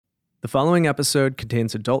The following episode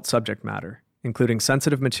contains adult subject matter, including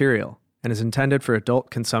sensitive material, and is intended for adult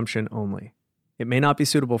consumption only. It may not be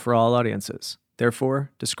suitable for all audiences. Therefore,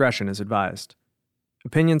 discretion is advised.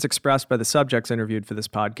 Opinions expressed by the subjects interviewed for this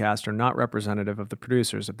podcast are not representative of the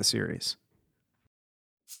producers of the series.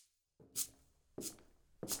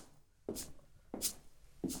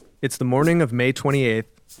 It's the morning of May 28th,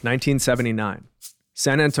 1979,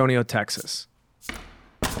 San Antonio, Texas.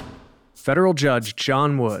 Federal Judge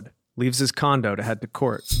John Wood leaves his condo to head to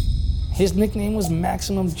court. His nickname was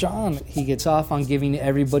Maximum John. He gets off on giving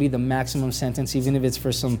everybody the maximum sentence, even if it's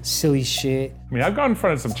for some silly shit. I mean, I've gone in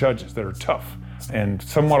front of some judges that are tough and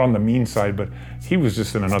somewhat on the mean side, but he was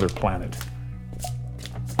just in another planet.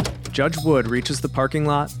 Judge Wood reaches the parking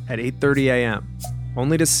lot at 8:30 a.m.,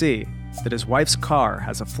 only to see that his wife's car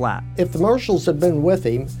has a flat. If the marshals had been with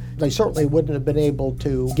him, they certainly wouldn't have been able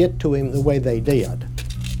to get to him the way they did.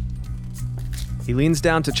 He leans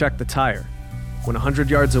down to check the tire. When 100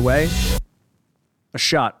 yards away, a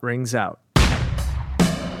shot rings out.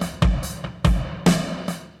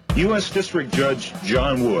 U.S. District Judge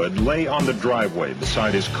John Wood lay on the driveway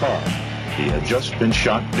beside his car. He had just been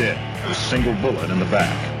shot dead with a single bullet in the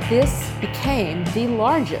back. This became the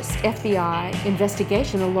largest FBI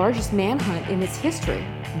investigation, the largest manhunt in its history.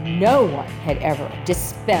 No one had ever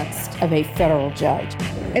dispensed of a federal judge.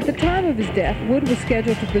 At the time of his death, Wood was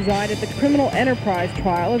scheduled to preside at the criminal enterprise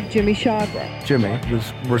trial of Jimmy Chagra. Jimmy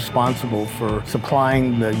was responsible for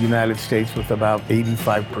supplying the United States with about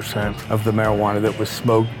 85% of the marijuana that was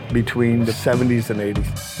smoked between the 70s and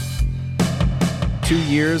 80s. 2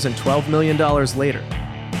 years and $12 million later,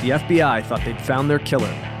 the FBI thought they'd found their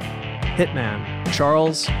killer, hitman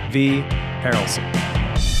Charles V. Harrelson.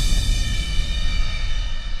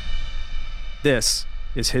 This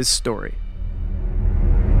is his story.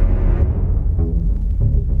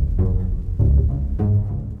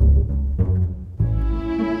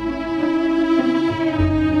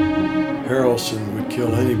 Harrelson would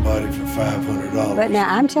kill anybody for $500. But now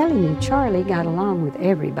I'm telling you, Charlie got along with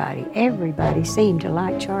everybody. Everybody seemed to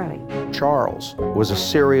like Charlie. Charles was a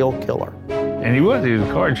serial killer. And he was a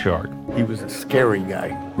card shark. He was a scary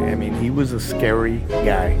guy. I mean, he was a scary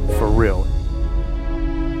guy, for real.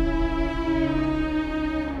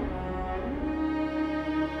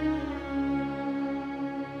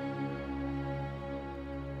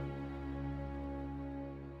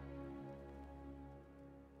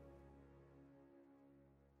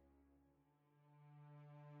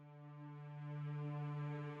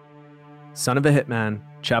 Son of a Hitman,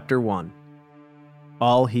 Chapter 1.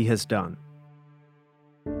 All He Has Done.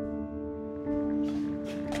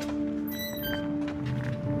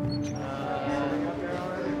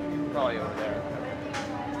 Probably over there.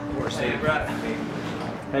 Hey, Brett.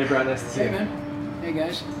 Hey, Brett. Nice to see you. Hey, man. Hey,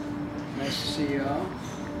 guys. Nice to see you all.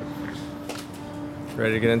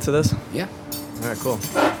 Ready to get into this? Yeah. All right, cool.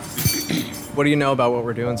 What do you know about what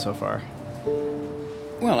we're doing so far?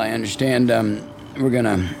 Well, I understand we're going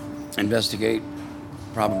to investigate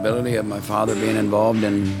probability of my father being involved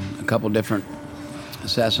in a couple different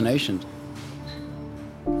assassinations.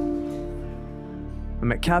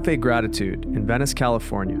 I'm at Cafe Gratitude in Venice,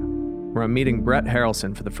 California, where I'm meeting Brett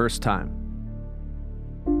Harrelson for the first time.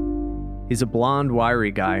 He's a blonde,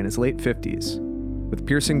 wiry guy in his late 50s, with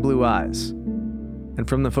piercing blue eyes. And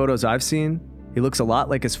from the photos I've seen, he looks a lot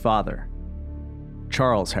like his father,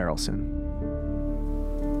 Charles Harrelson.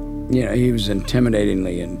 You know, he was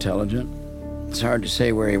intimidatingly intelligent. It's hard to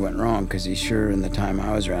say where he went wrong, because he sure, in the time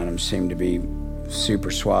I was around him, seemed to be super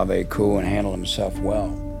suave, cool, and handled himself well.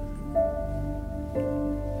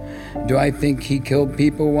 Do I think he killed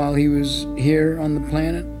people while he was here on the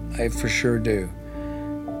planet? I for sure do.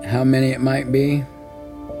 How many it might be,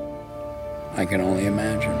 I can only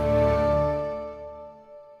imagine.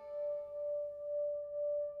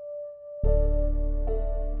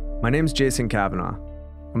 My name's Jason Cavanagh.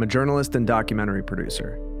 I'm a journalist and documentary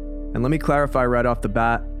producer. And let me clarify right off the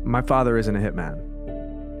bat, my father isn't a hitman.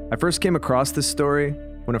 I first came across this story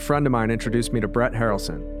when a friend of mine introduced me to Brett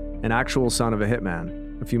Harrelson, an actual son of a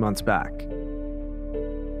hitman, a few months back.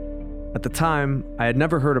 At the time, I had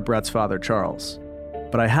never heard of Brett's father, Charles,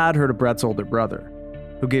 but I had heard of Brett's older brother,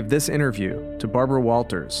 who gave this interview to Barbara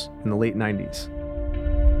Walters in the late 90s.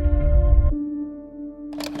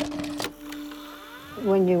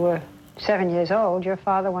 When you were 7 years old, your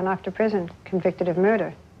father went off to prison, convicted of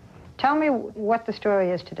murder. Tell me what the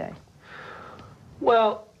story is today.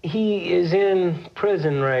 Well, he is in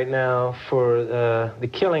prison right now for the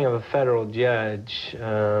killing of a federal judge.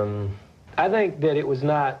 I think that it was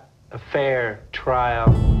not a fair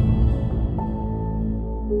trial.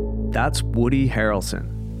 That's Woody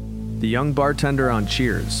Harrelson. the young bartender on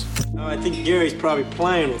Cheers. I think Gary's probably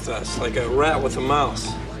playing with us, like a rat with a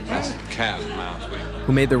mouse. That's a cat mouse.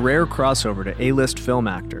 Who made the rare crossover to A-list film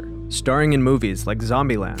actor, starring in movies like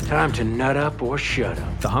Zombieland. Time to nut up or shut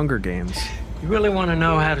up. The Hunger Games. You really want to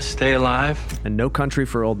know how to stay alive? And No Country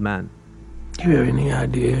for Old Men. Do you have any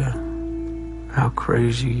idea how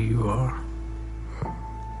crazy you are?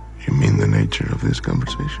 You mean the nature of this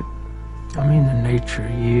conversation? I mean the nature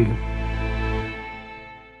of you.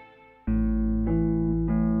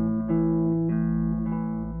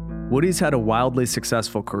 Woody's had a wildly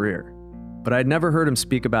successful career, but I'd never heard him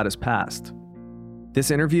speak about his past.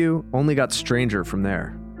 This interview only got stranger from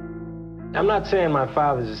there. I'm not saying my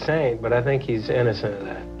father's a saint, but I think he's innocent of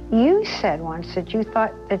that. You said once that you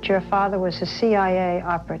thought that your father was a CIA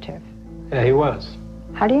operative. Yeah, he was.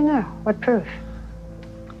 How do you know? What proof?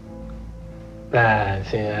 See,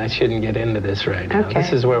 I shouldn't get into this right now. Okay.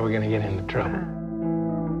 This is where we're going to get into trouble.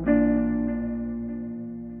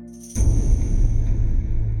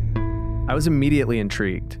 I was immediately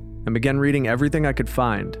intrigued and began reading everything I could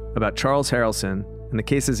find about Charles Harrelson and the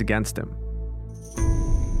cases against him.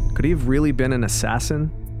 Could he have really been an assassin?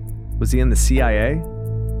 Was he in the CIA?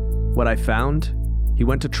 What I found, he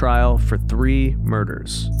went to trial for 3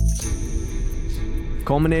 murders,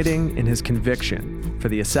 culminating in his conviction for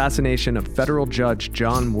the assassination of federal judge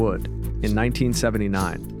John Wood in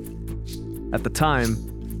 1979. At the time,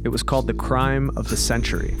 it was called the crime of the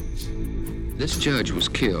century. This judge was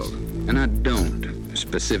killed, and I don't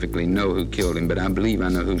specifically know who killed him, but I believe I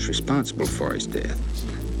know who's responsible for his death.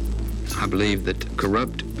 I believe that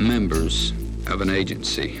corrupt members of an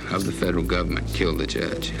agency of the federal government killed the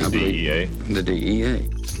judge. The DEA? The DEA.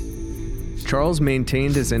 Charles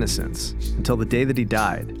maintained his innocence until the day that he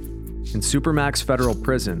died in Supermax Federal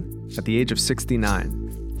Prison at the age of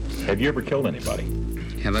 69. Have you ever killed anybody?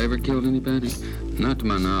 Have I ever killed anybody? Not to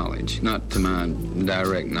my knowledge, not to my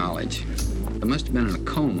direct knowledge. I must have been in a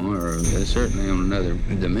coma or certainly on another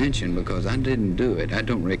dimension because I didn't do it. I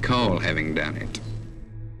don't recall having done it.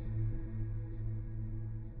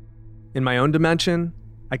 In my own dimension,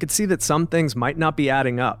 I could see that some things might not be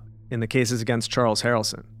adding up in the cases against Charles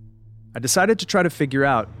Harrelson. I decided to try to figure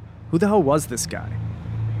out who the hell was this guy.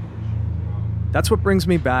 That's what brings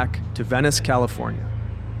me back to Venice, California,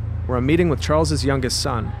 where I'm meeting with Charles's youngest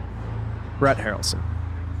son, Brett Harrelson.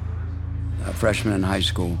 A freshman in high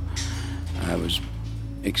school, I was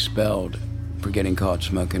expelled for getting caught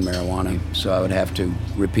smoking marijuana, so I would have to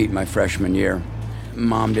repeat my freshman year.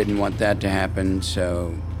 Mom didn't want that to happen,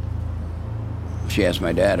 so she asked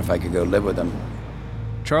my dad if I could go live with him.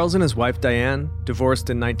 Charles and his wife Diane divorced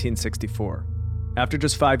in 1964, after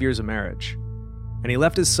just 5 years of marriage, and he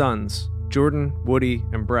left his sons, Jordan, Woody,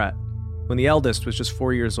 and Brett, when the eldest was just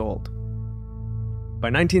 4 years old. By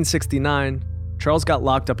 1969, Charles got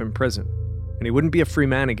locked up in prison, and he wouldn't be a free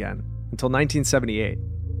man again until 1978.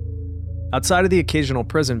 Outside of the occasional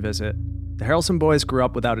prison visit, the Harrelson boys grew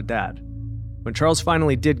up without a dad. When Charles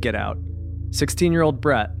finally did get out, 16-year-old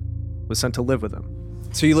Brett was sent to live with him.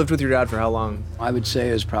 So you lived with your dad for how long? I would say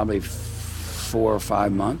it was probably 4 or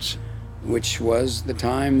 5 months, which was the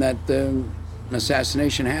time that the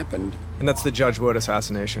assassination happened. And that's the Judge Wood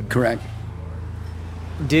assassination? Correct.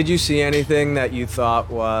 Did you see anything that you thought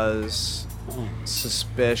was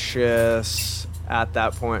suspicious at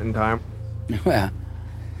that point in time? Well,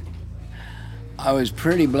 I was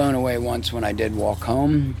pretty blown away once when I did walk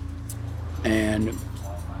home, and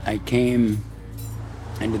I came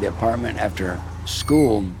into the apartment after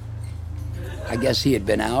school. I guess he had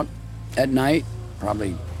been out at night,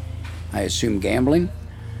 probably, I assume, gambling,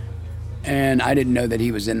 and I didn't know that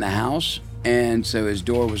he was in the house, and so his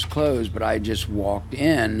door was closed, but I just walked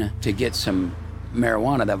in to get some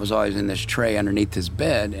marijuana that was always in this tray underneath his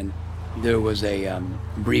bed, and there was a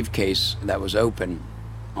briefcase that was open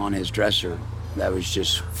on his dresser that was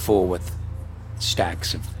just full with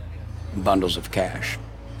stacks of bundles of cash,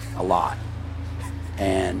 a lot.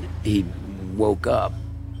 And he woke up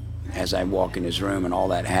as I walk in his room, and all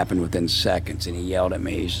that happened within seconds, and he yelled at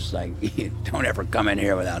me. He's just like, "Don't ever come in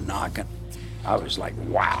here without knocking." I was like,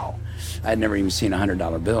 wow. I'd never even seen a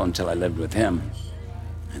 $100 bill until I lived with him,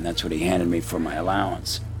 and that's what he handed me for my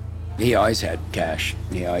allowance. He always had cash.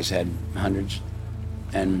 He always had hundreds,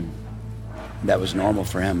 and that was normal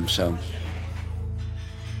for him, so.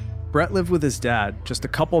 Brett lived with his dad just a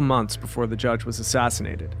couple months before the judge was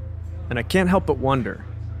assassinated, and I can't help but wonder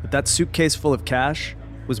if that suitcase full of cash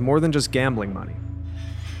was more than just gambling money.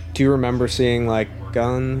 Do you remember seeing, like,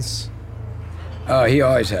 guns? Oh, he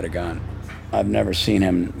always had a gun. I've never seen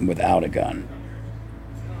him without a gun.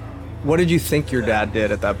 What did you think your dad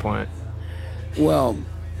did at that point? Well,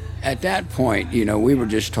 At that point, we were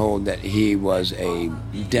just told that he was a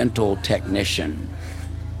dental technician,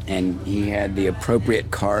 and he had the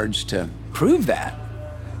appropriate cards to prove that.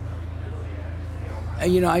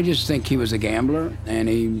 I just think he was a gambler, and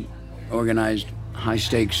he organized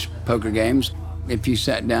high-stakes poker games. If you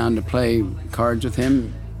sat down to play cards with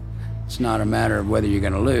him, it's not a matter of whether you're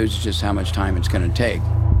going to lose, it's just how much time it's going to take.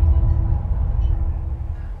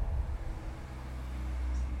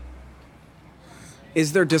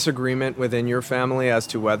 Is there disagreement within your family as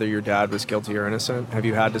to whether your dad was guilty or innocent? Have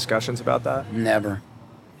you had discussions about that? Never.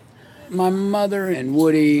 My mother and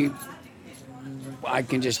Woody, I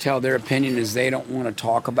can just tell their opinion is they don't want to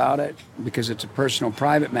talk about it because it's a personal,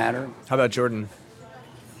 private matter. How about Jordan?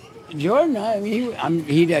 Jordan,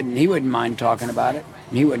 he wouldn't mind talking about it.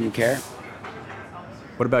 He wouldn't care.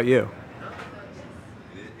 What about you?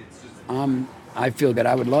 I feel that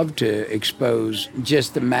I would love to expose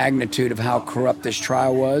just the magnitude of how corrupt this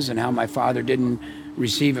trial was and how my father didn't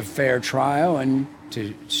receive a fair trial, and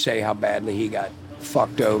to say how badly he got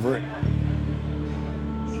fucked over.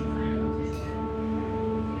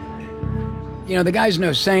 The guy's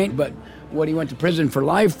no saint, but what he went to prison for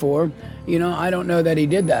life for, I don't know that he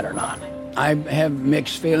did that or not. I have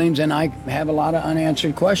mixed feelings, and I have a lot of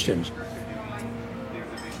unanswered questions.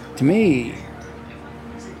 To me,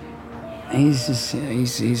 I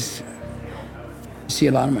see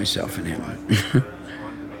a lot of myself in him.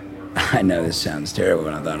 I know this sounds terrible,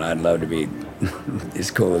 and I thought I'd love to be as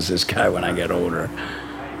cool as this guy when I get older.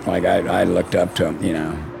 Like, I looked up to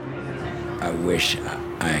him, I wish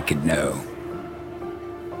I could know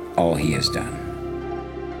all he has done.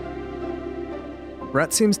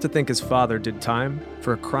 Brett seems to think his father did time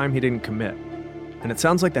for a crime he didn't commit, and it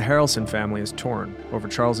sounds like the Harrelson family is torn over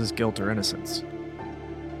Charles's guilt or innocence.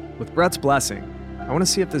 With Brett's blessing, I want to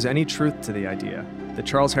see if there's any truth to the idea that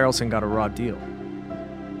Charles Harrelson got a raw deal.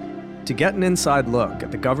 To get an inside look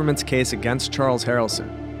at the government's case against Charles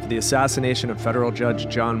Harrelson for the assassination of federal judge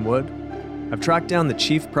John Wood, I've tracked down the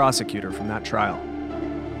chief prosecutor from that trial.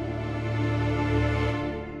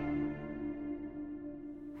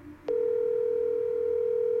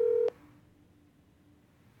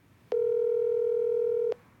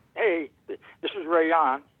 Hey, this is Ray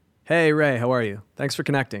Jahn. Hey, Ray, how are you? Thanks for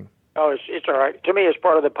connecting. Oh, it's all right. To me, it's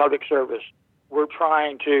part of the public service. We're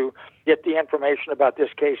trying to get the information about this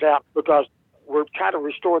case out because we're trying to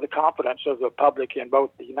restore the confidence of the public in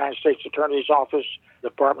both the United States Attorney's Office, the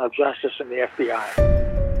Department of Justice, and the FBI.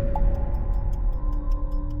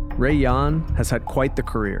 Ray Jahn has had quite the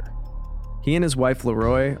career. He and his wife,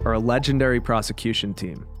 Leroy, are a legendary prosecution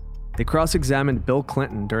team. They cross-examined Bill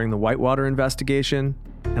Clinton during the Whitewater investigation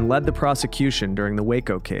and led the prosecution during the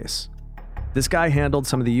Waco case. This guy handled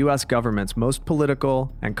some of the U.S. government's most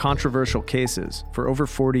political and controversial cases for over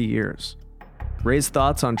 40 years. Ray's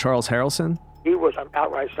thoughts on Charles Harrelson? He was an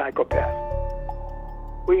outright psychopath.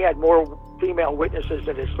 We had more female witnesses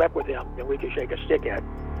that had slept with him than we could shake a stick at,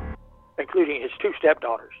 including his two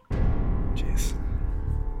stepdaughters. Jeez.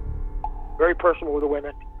 Very personal with the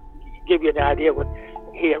women. Give you an idea, when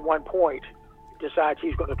he at one point decides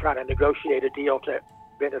he's going to try to negotiate a deal to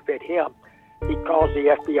benefit him, he calls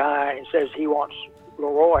the FBI and says he wants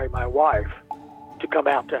Leroy, my wife, to come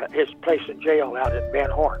out to his place in jail out in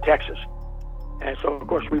Van Horn, Texas. And so, of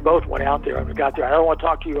course, we both went out there and we got there. I don't want to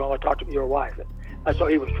talk to you, I want to talk to your wife. And so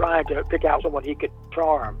he was trying to pick out someone he could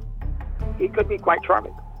charm. He could be quite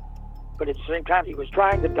charming, but at the same time, he was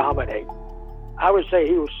trying to dominate. I would say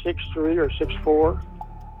he was 6'3" or 6'4".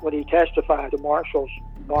 When he testified, the marshals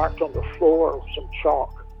marked on the floor with some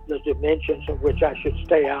chalk the dimensions of which I should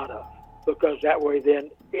stay out of, because that way then,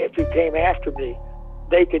 if he came after me,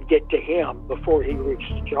 they could get to him before he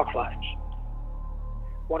reached the chalk lines.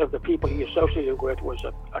 One of the people he associated with was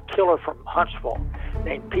a killer from Huntsville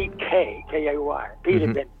named Pete K, K-A-Y. Pete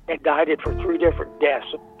had been indicted for 3 different deaths.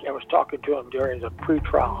 I was talking to him during the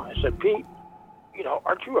pre-trial. I said, Pete,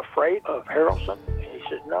 aren't you afraid of Harrelson? And he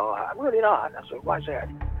said, no, I'm really not. I said, why is that?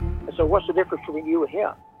 I said, what's the difference between you and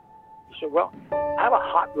him? He said, well, I'm a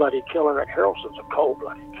hot-blooded killer and Harrelson's a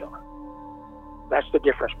cold-blooded killer. That's the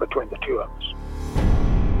difference between the two of us.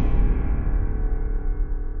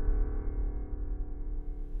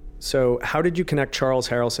 So how did you connect Charles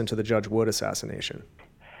Harrelson to the Judge Wood assassination?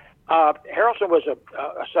 Harrelson was a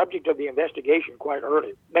subject of the investigation quite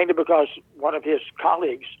early, mainly because one of his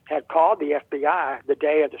colleagues had called the FBI the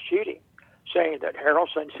day of the shooting, saying that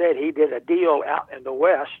Harrelson said he did a deal out in the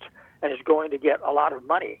West and is going to get a lot of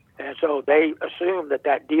money. And so they assumed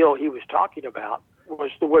that deal he was talking about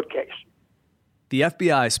was the Wood case. The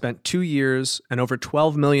FBI spent 2 years and over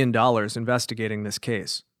 $12 million investigating this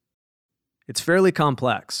case. It's fairly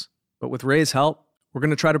complex, but with Ray's help, We're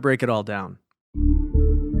going to try to break it all down.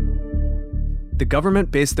 The government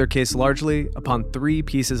based their case largely upon 3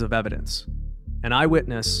 pieces of evidence: an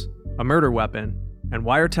eyewitness, a murder weapon, and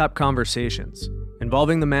wiretap conversations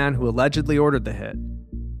involving the man who allegedly ordered the hit,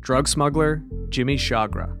 drug smuggler Jimmy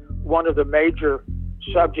Chagra. One of the major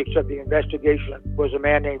subjects of the investigation was a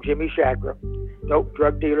man named Jimmy Chagra, dope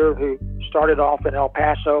drug dealer who started off in El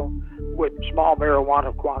Paso with small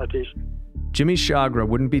marijuana quantities. Jimmy Chagra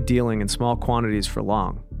wouldn't be dealing in small quantities for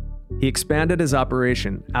long. He expanded his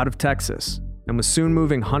operation out of Texas and was soon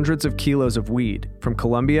moving hundreds of kilos of weed from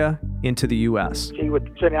Colombia into the U.S. He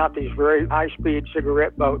would send out these very high-speed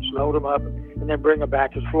cigarette boats, load them up, and then bring them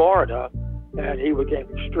back to Florida. And he became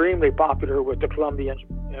extremely popular with the Colombians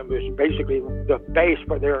and was basically the base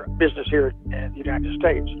for their business here in the United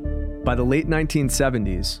States. By the late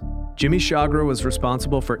 1970s, Jimmy Chagra was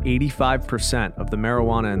responsible for 85% of the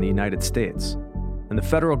marijuana in the United States, and the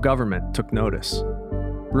federal government took notice.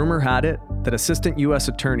 Rumor had it that Assistant U.S.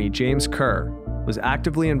 Attorney James Kerr was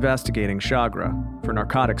actively investigating Chagra for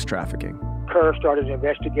narcotics trafficking. Kerr started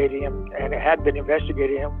investigating him and had been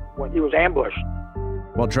investigating him when he was ambushed.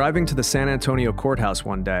 While driving to the San Antonio courthouse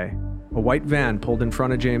one day, a white van pulled in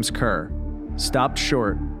front of James Kerr, stopped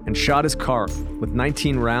short, and shot his car with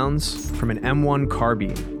 19 rounds from an M1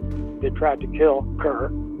 carbine. They tried to kill Kerr.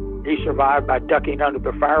 He survived by ducking under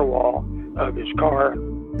the firewall of his car.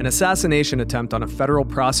 An assassination attempt on a federal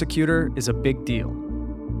prosecutor is a big deal,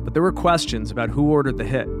 but there were questions about who ordered the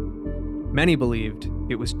hit. Many believed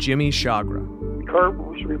it was Jimmy Chagra. Kerr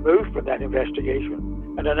was removed from that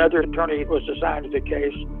investigation, and another attorney was assigned to the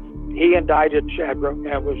case. He indicted Chagra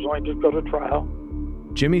and was going to go to trial.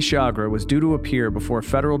 Jimmy Chagra was due to appear before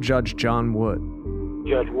federal Judge John Wood.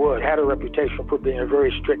 Judge Wood had a reputation for being a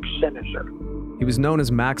very strict sentencer. He was known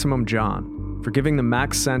as Maximum John, for giving the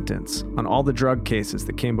max sentence on all the drug cases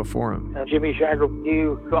that came before him. And Jimmy Chagra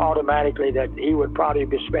knew automatically that he would probably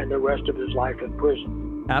spend the rest of his life in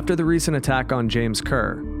prison. After the recent attack on James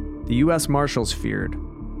Kerr, the U.S. Marshals feared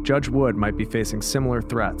Judge Wood might be facing similar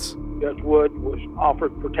threats. Judge Wood was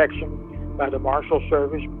offered protection by the Marshal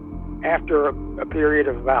Service. After a period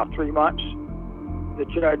of about 3 months, the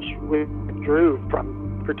judge withdrew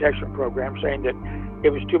from the protection program, saying that it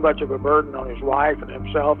was too much of a burden on his wife and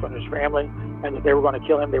himself and his family, and that they were going to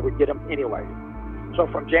kill him, they would get him anyway. So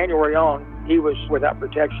from January on, he was without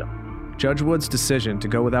protection. Judge Wood's decision to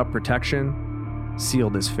go without protection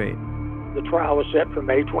sealed his fate. The trial was set for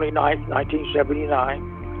May 29th,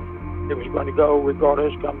 1979. It was going to go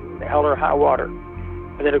regardless, come hell or high water.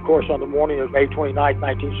 And then, of course, on the morning of May 29th,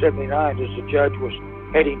 1979, as the judge was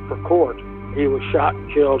heading for court, he was shot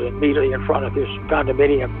and killed immediately in front of his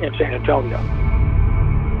condominium in San Antonio.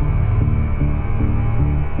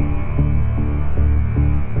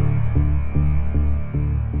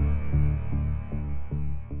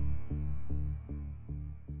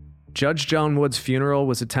 Judge John Wood's funeral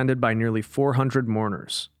was attended by nearly 400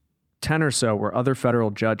 mourners. 10 or so were other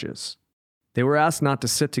federal judges. They were asked not to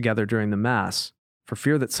sit together during the Mass for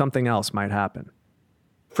fear that something else might happen.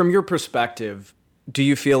 From your perspective, do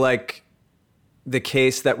you feel like the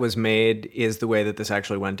case that was made is the way that this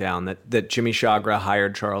actually went down, that Jimmy Chagra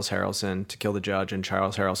hired Charles Harrelson to kill the judge and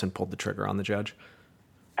Charles Harrelson pulled the trigger on the judge?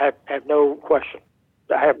 I have no question.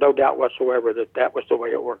 I have no doubt whatsoever that that was the way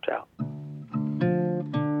it worked out.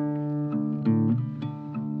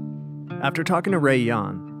 After talking to Ray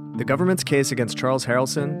Jahn, the government's case against Charles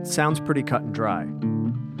Harrelson sounds pretty cut and dry.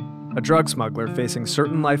 A drug smuggler facing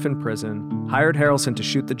certain life in prison hired Harrelson to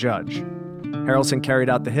shoot the judge. Harrelson carried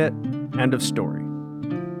out the hit. End of story.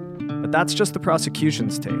 But that's just the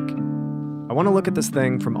prosecution's take. I want to look at this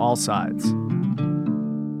thing from all sides.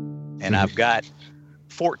 And I've got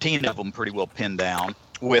 14 of them pretty well pinned down,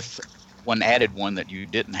 with one added one that you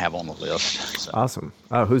didn't have on the list. So. Awesome.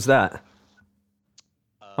 Oh, who's that?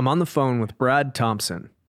 I'm on the phone with Brad Thompson,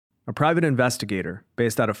 a private investigator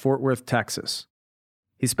based out of Fort Worth, Texas.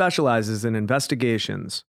 He specializes in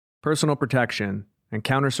investigations, personal protection, and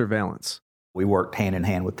counter-surveillance. We worked hand in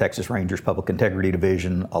hand with Texas Rangers Public Integrity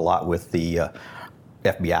Division, a lot with the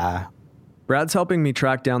FBI. Brad's helping me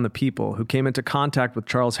track down the people who came into contact with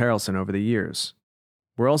Charles Harrelson over the years.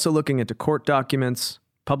 We're also looking into court documents,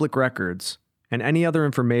 public records, and any other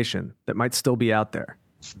information that might still be out there.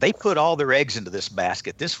 They put all their eggs into this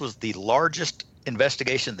basket. This was the largest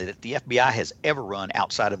investigation that the FBI has ever run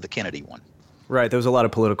outside of the Kennedy one. Right, there was a lot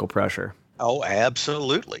of political pressure. Oh,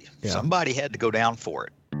 absolutely. Yeah. Somebody had to go down for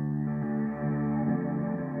it.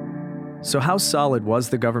 So how solid was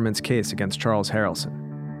the government's case against Charles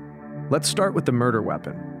Harrelson? Let's start with the murder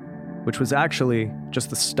weapon, which was actually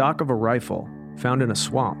just the stock of a rifle found in a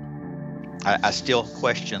swamp. I still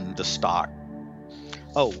question the stock.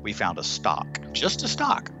 oh, we found a stock. Just a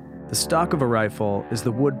stock. The stock of a rifle is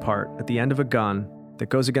the wood part at the end of a gun that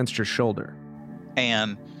goes against your shoulder.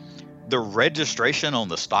 And the registration on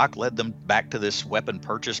the stock led them back to this weapon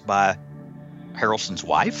purchased by Harrelson's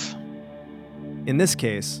wife? In this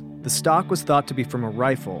case, the stock was thought to be from a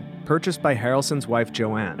rifle purchased by Harrelson's wife,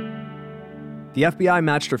 Joanne. The FBI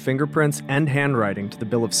matched her fingerprints and handwriting to the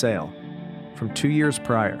bill of sale from 2 years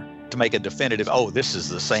prior. To make a definitive, oh, this is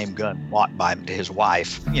the same gun bought by his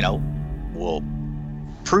wife, will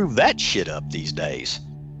prove that shit up these days.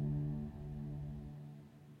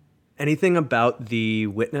 Anything about the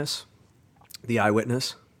witness? The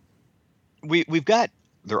eyewitness? We've got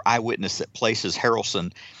their eyewitness that places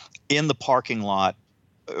Harrelson in the parking lot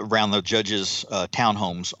around the judge's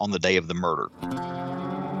townhomes on the day of the murder.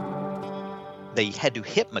 They had to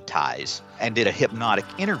hypnotize and did a hypnotic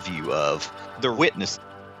interview of their witness,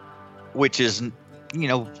 which is,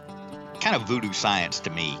 kind of voodoo science to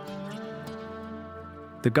me.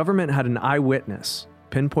 The government had an eyewitness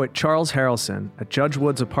pinpoint Charles Harrelson at Judge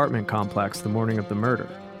Wood's apartment complex the morning of the murder.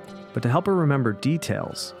 But to help her remember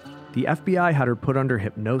details, the FBI had her put under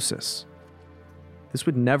hypnosis. This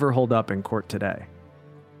would never hold up in court today.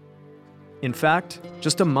 In fact,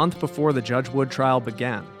 just a month before the Judge Wood trial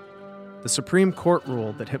began, the Supreme Court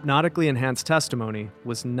ruled that hypnotically enhanced testimony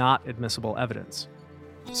was not admissible evidence.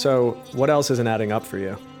 So, what else isn't adding up for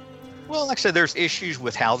you? Well, like I said, there's issues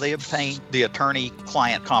with how they obtained the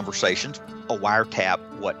attorney-client conversations. A wiretap,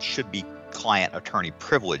 what should be client-attorney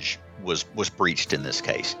privilege, was breached in this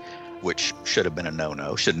case, which should have been a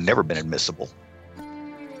no-no, should have never been admissible.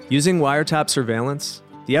 Using wiretap surveillance,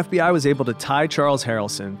 the FBI was able to tie Charles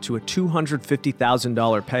Harrelson to a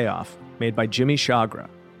 $250,000 payoff made by Jimmy Chagra.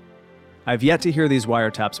 I've yet to hear these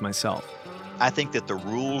wiretaps myself. I think that the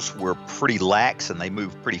rules were pretty lax and they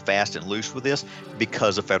moved pretty fast and loose with this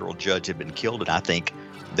because a federal judge had been killed. And I think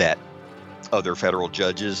that other federal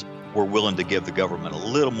judges were willing to give the government a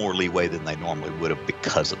little more leeway than they normally would have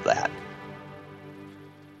because of that.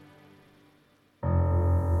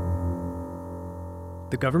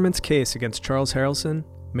 The government's case against Charles Harrelson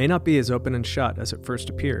may not be as open and shut as it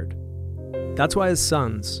first appeared. That's why his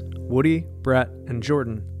sons, Woody, Brett, and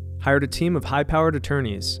Jordan, hired a team of high-powered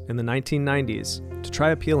attorneys in the 1990s to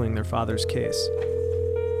try appealing their father's case.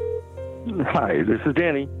 Hi, this is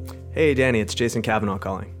Danny. Hey, Danny, it's Jason Cavanagh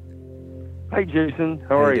calling. Hi, Jason.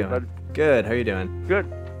 How are you, bud? Good. How are you doing? Good.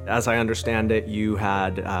 As I understand it, you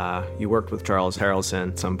worked with Charles Harrelson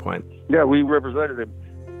at some point. Yeah, we represented him.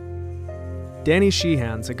 Danny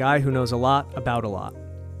Sheehan's a guy who knows a lot about a lot.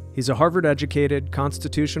 He's a Harvard-educated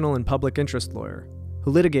constitutional and public interest lawyer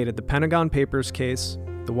who litigated the Pentagon Papers case,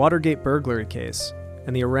 the Watergate burglary case,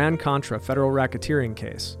 and the Iran-Contra federal racketeering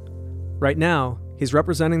case. Right now, he's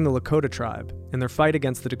representing the Lakota tribe in their fight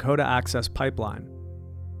against the Dakota Access Pipeline.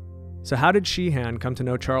 So how did Sheehan come to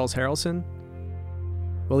know Charles Harrelson?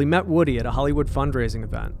 Well, he met Woody at a Hollywood fundraising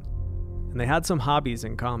event, and they had some hobbies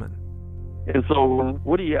in common. And so when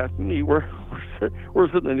Woody asked me, we're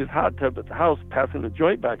sitting in his hot tub at the house passing the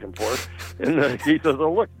joint back and forth, and he says,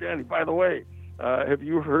 oh, look, Danny, by the way, have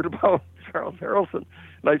you heard about Charles Harrelson?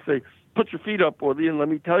 And I say, put your feet up, Woody, and let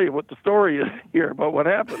me tell you what the story is here about what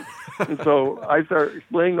happened. And so I start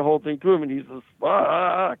explaining the whole thing to him, and he says,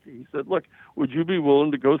 fuck. He said, look, would you be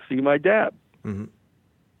willing to go see my dad? Mm-hmm.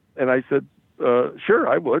 And I said, sure,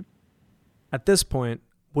 I would. At this point,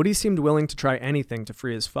 Woody seemed willing to try anything to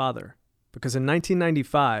free his father, because in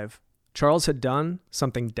 1995, Charles had done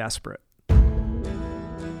something desperate.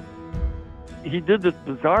 He did this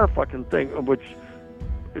bizarre fucking thing, which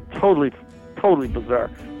is totally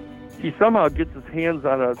bizarre. He somehow gets his hands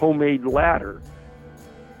on a homemade ladder.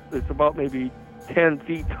 It's about maybe 10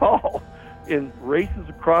 feet tall and races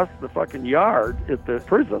across the fucking yard at the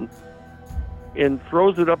prison and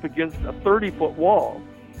throws it up against a 30-foot wall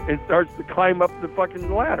and starts to climb up the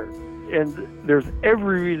fucking ladder. And there's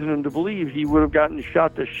every reason to believe he would have gotten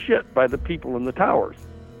shot to shit by the people in the towers.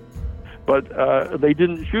 But they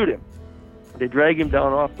didn't shoot him. They drag him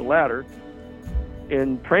down off the ladder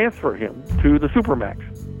and transfer him to the Supermax.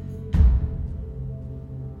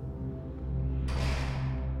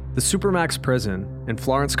 The Supermax prison in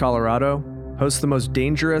Florence, Colorado, hosts the most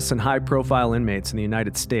dangerous and high-profile inmates in the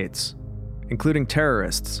United States, including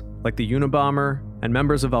terrorists like the Unabomber and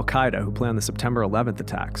members of Al-Qaeda who planned the September 11th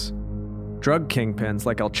attacks, drug kingpins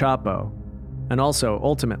like El Chapo, and also,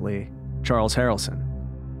 ultimately, Charles Harrelson.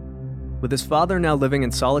 With his father now living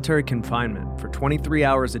in solitary confinement for 23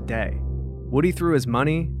 hours a day, Woody threw his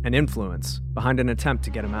money and influence behind an attempt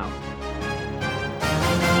to get him out.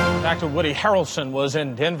 Actor Woody Harrelson was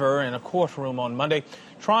in Denver in a courtroom on Monday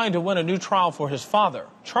trying to win a new trial for his father.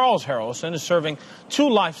 Charles Harrelson is serving 2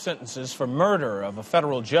 life sentences for murder of a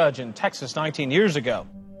federal judge in Texas 19 years ago.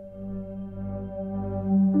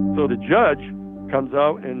 So the judge comes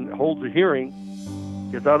out and holds a hearing,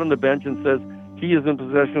 gets out on the bench and says he is in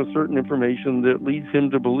possession of certain information that leads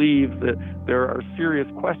him to believe that there are serious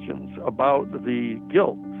questions about the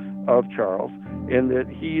guilt of Charles and that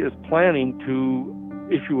he is planning to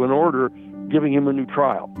issue an order giving him a new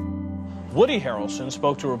trial. Woody Harrelson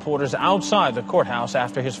spoke to reporters outside the courthouse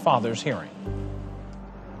after his father's hearing.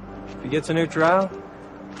 If he gets a new trial,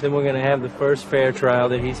 then we're going to have the first fair trial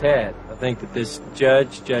that he's had. I think that this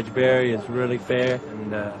Judge Barry, is really fair,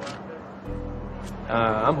 and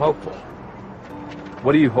I'm hopeful.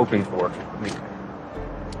 What are you hoping for?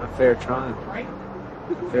 A fair trial.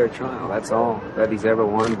 A fair trial, that's all that he's ever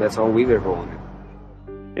wanted. That's all we've ever wanted.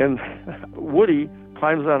 And Woody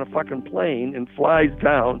climbs on a fucking plane and flies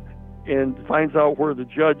down and finds out where the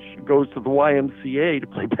judge goes to the YMCA to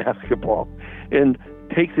play basketball and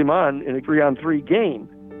takes him on in a 3-on-3 game.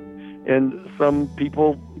 And some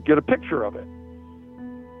people get a picture of it.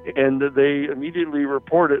 And they immediately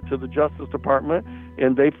report it to the Justice Department,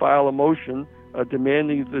 and they file a motion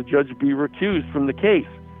demanding the judge be recused from the case.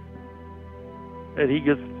 And he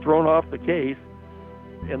gets thrown off the case,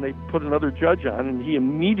 and they put another judge on, and he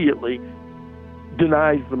immediately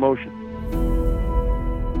denies the motion.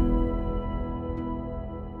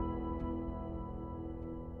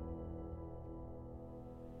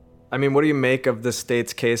 I mean, what do you make of the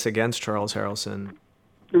state's case against Charles Harrelson?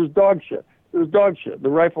 It was dog shit. It was dog shit. The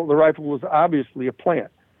rifle was obviously a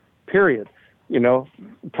plant. Period. You know,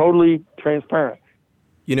 totally transparent.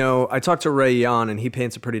 You know, I talked to Ray Jahn, and he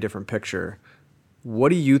paints a pretty different picture. What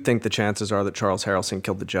do you think the chances are that Charles Harrelson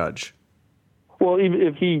killed the judge? Well, even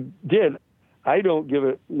if he did, I don't give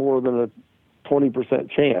it more than a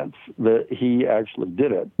 20% chance that he actually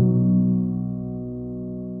did it.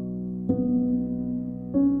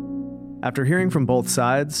 After hearing from both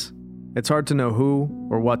sides, it's hard to know who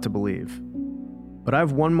or what to believe. But I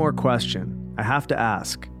have one more question I have to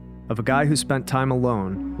ask of a guy who spent time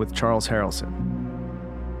alone with Charles Harrelson.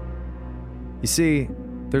 You see,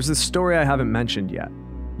 there's this story I haven't mentioned yet,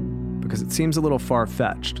 because it seems a little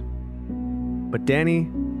far-fetched. But Danny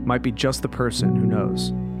might be just the person who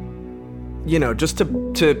knows. You know, just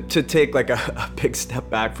to take like a big step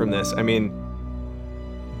back from this, I mean,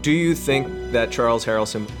 do you think that Charles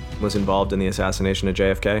Harrelson was involved in the assassination of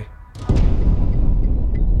JFK?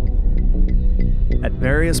 At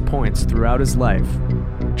various points throughout his life,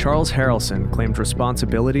 Charles Harrelson claimed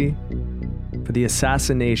responsibility for the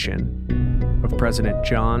assassination of President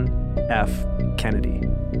John F. Kennedy.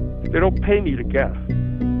 They don't pay me to guess,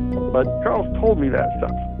 but Charles told me that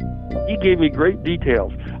stuff. He gave me great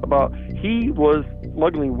details about he was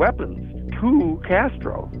smuggling weapons to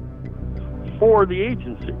Castro for the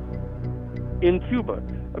agency in Cuba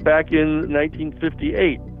back in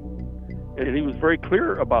 1958. And he was very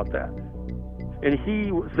clear about that. And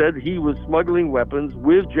he said he was smuggling weapons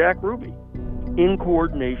with Jack Ruby in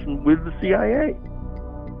coordination with the CIA.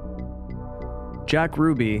 Jack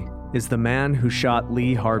Ruby is the man who shot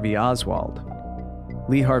Lee Harvey Oswald.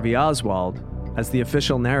 Lee Harvey Oswald, as the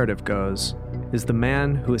official narrative goes, is the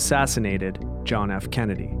man who assassinated John F.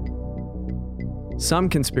 Kennedy. Some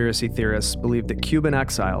conspiracy theorists believe that Cuban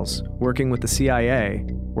exiles working with the CIA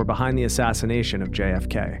were behind the assassination of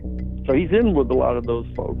JFK. So he's in with a lot of those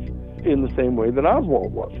folks in the same way that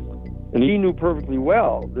Oswald was. And he knew perfectly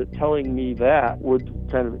well that telling me that would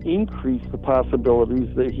kind of increase the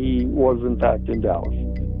possibilities that he was in fact in Dallas.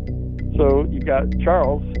 So you got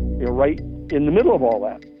Charles, you know, right in the middle of all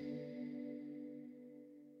that.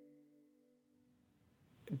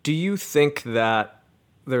 Do you think that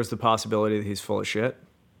there's the possibility that he's full of shit?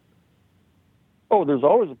 Oh, there's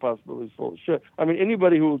always a possibility he's full of shit. I mean,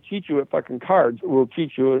 anybody who will cheat you at fucking cards will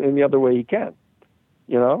cheat you in the other way he can,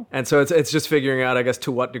 you know? And so it's just figuring out, I guess,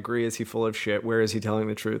 to what degree is he full of shit? Where is he telling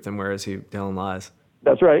the truth and where is he telling lies?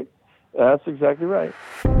 That's right. That's exactly right.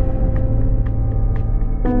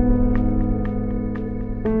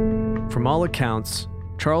 From all accounts,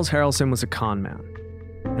 Charles Harrelson was a con man.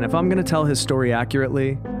 And if I'm going to tell his story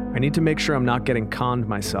accurately, I need to make sure I'm not getting conned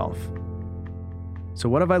myself. So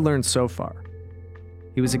what have I learned so far?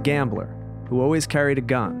 He was a gambler who always carried a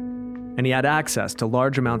gun, and he had access to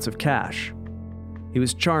large amounts of cash. He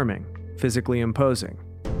was charming, physically imposing,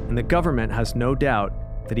 and the government has no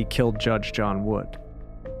doubt that he killed Judge John Wood.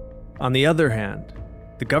 On the other hand,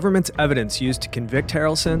 the government's evidence used to convict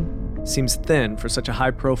Harrelson seems thin for such a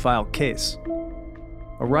high-profile case.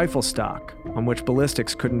 A rifle stock on which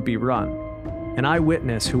ballistics couldn't be run, an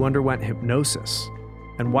eyewitness who underwent hypnosis,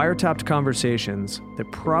 and wiretapped conversations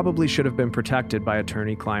that probably should have been protected by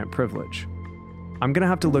attorney-client privilege. I'm gonna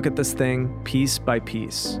have to look at this thing piece by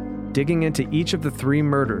piece, digging into each of the 3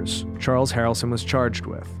 murders Charles Harrelson was charged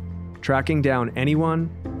with, tracking down anyone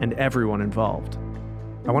and everyone involved.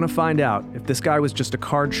 I want to find out if this guy was just a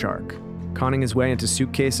card shark, conning his way into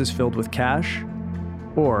suitcases filled with cash,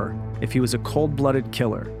 or if he was a cold-blooded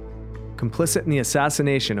killer, complicit in the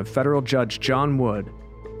assassination of federal judge John Wood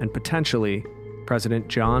and potentially President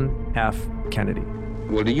John F. Kennedy.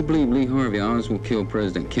 Well, do you believe Lee Harvey Oswald killed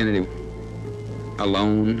President Kennedy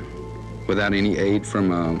alone, without any aid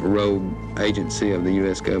from a rogue agency of the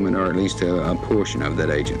U.S. government, or at least a portion of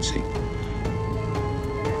that agency?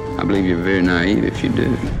 I believe you're very naive if you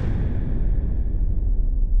do.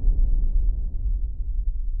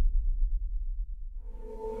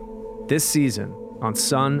 This season on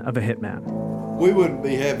Son of a Hitman. We wouldn't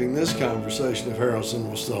be having this conversation if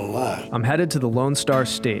Harrelson was still alive. I'm headed to the Lone Star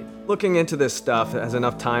State. Looking into this stuff, has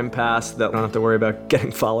enough time passed that I don't have to worry about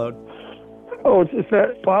getting followed? Oh, it's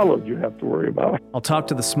that followed you have to worry about. I'll talk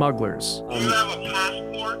to the smugglers. Do you have a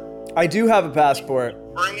passport? I do have a passport.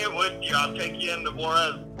 Bring it with you. I'll take you into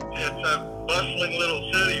Juarez. It's a bustling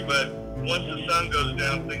little city, but once the sun goes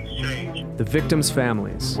down, things change. The victims'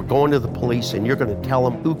 families. We're going to the police, and you're going to tell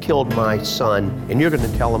them who killed my son, and you're going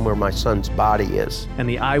to tell them where my son's body is. And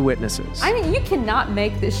the eyewitnesses. I mean, you cannot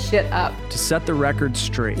make this shit up. To set the record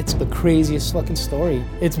straight. It's the craziest fucking story.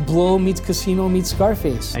 It's Blow meets Casino meets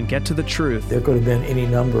Scarface. And get to the truth. There could have been any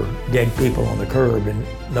number of dead people on the curb and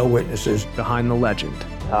no witnesses. Behind the legend.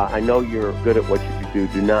 I know you're good at what you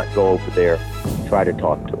do. Do not go over there. Try to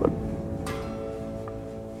talk to him.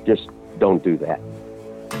 Just don't do that.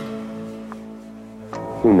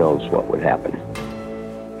 Who knows what would happen?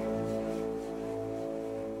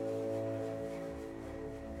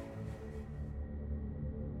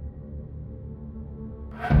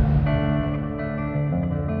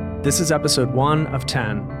 This is episode 1 of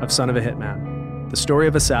 10 of Son of a Hitman, the story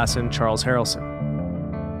of assassin Charles Harrelson.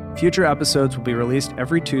 Future episodes will be released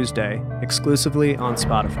every Tuesday, exclusively on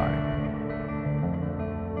Spotify.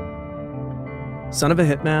 Son of a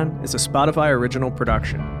Hitman is a Spotify original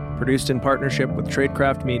production, produced in partnership with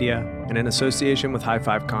Tradecraft Media and in association with High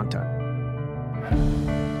Five Content.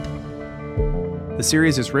 The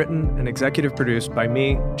series is written and executive produced by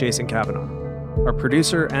me, Jason Cavanagh. Our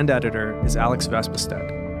producer and editor is Alex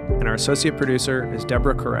Vespestead, and our associate producer is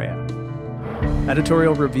Deborah Correa.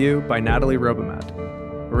 Editorial review by Natalie Robomed.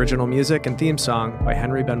 Original music and theme song by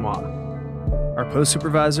Henry Benoit. Our post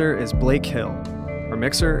supervisor is Blake Hill. Our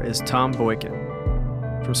mixer is Tom Boykin.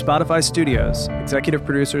 From Spotify Studios, executive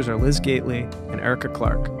producers are Liz Gately and Erica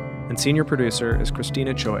Clark, and senior producer is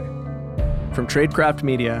Christina Choi. From Tradecraft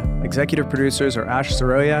Media, executive producers are Ash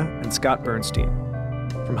Saroya and Scott Bernstein.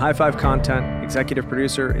 From High Five Content, executive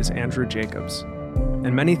producer is Andrew Jacobs.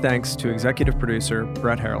 And many thanks to executive producer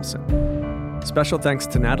Brett Harrelson. Special thanks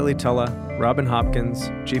to Natalie Tulla, Robin Hopkins,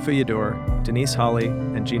 Jifa Yador, Denise Hawley,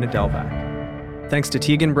 and Gina Delvac. Thanks to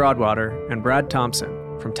Tegan Broadwater and Brad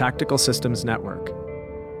Thompson from Tactical Systems Network.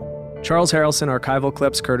 Charles Harrelson archival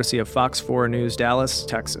clips courtesy of Fox 4 News Dallas,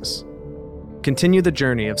 Texas. Continue the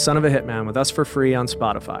journey of Son of a Hitman with us for free on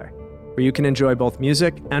Spotify, where you can enjoy both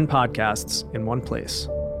music and podcasts in one place.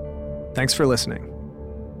 Thanks for listening.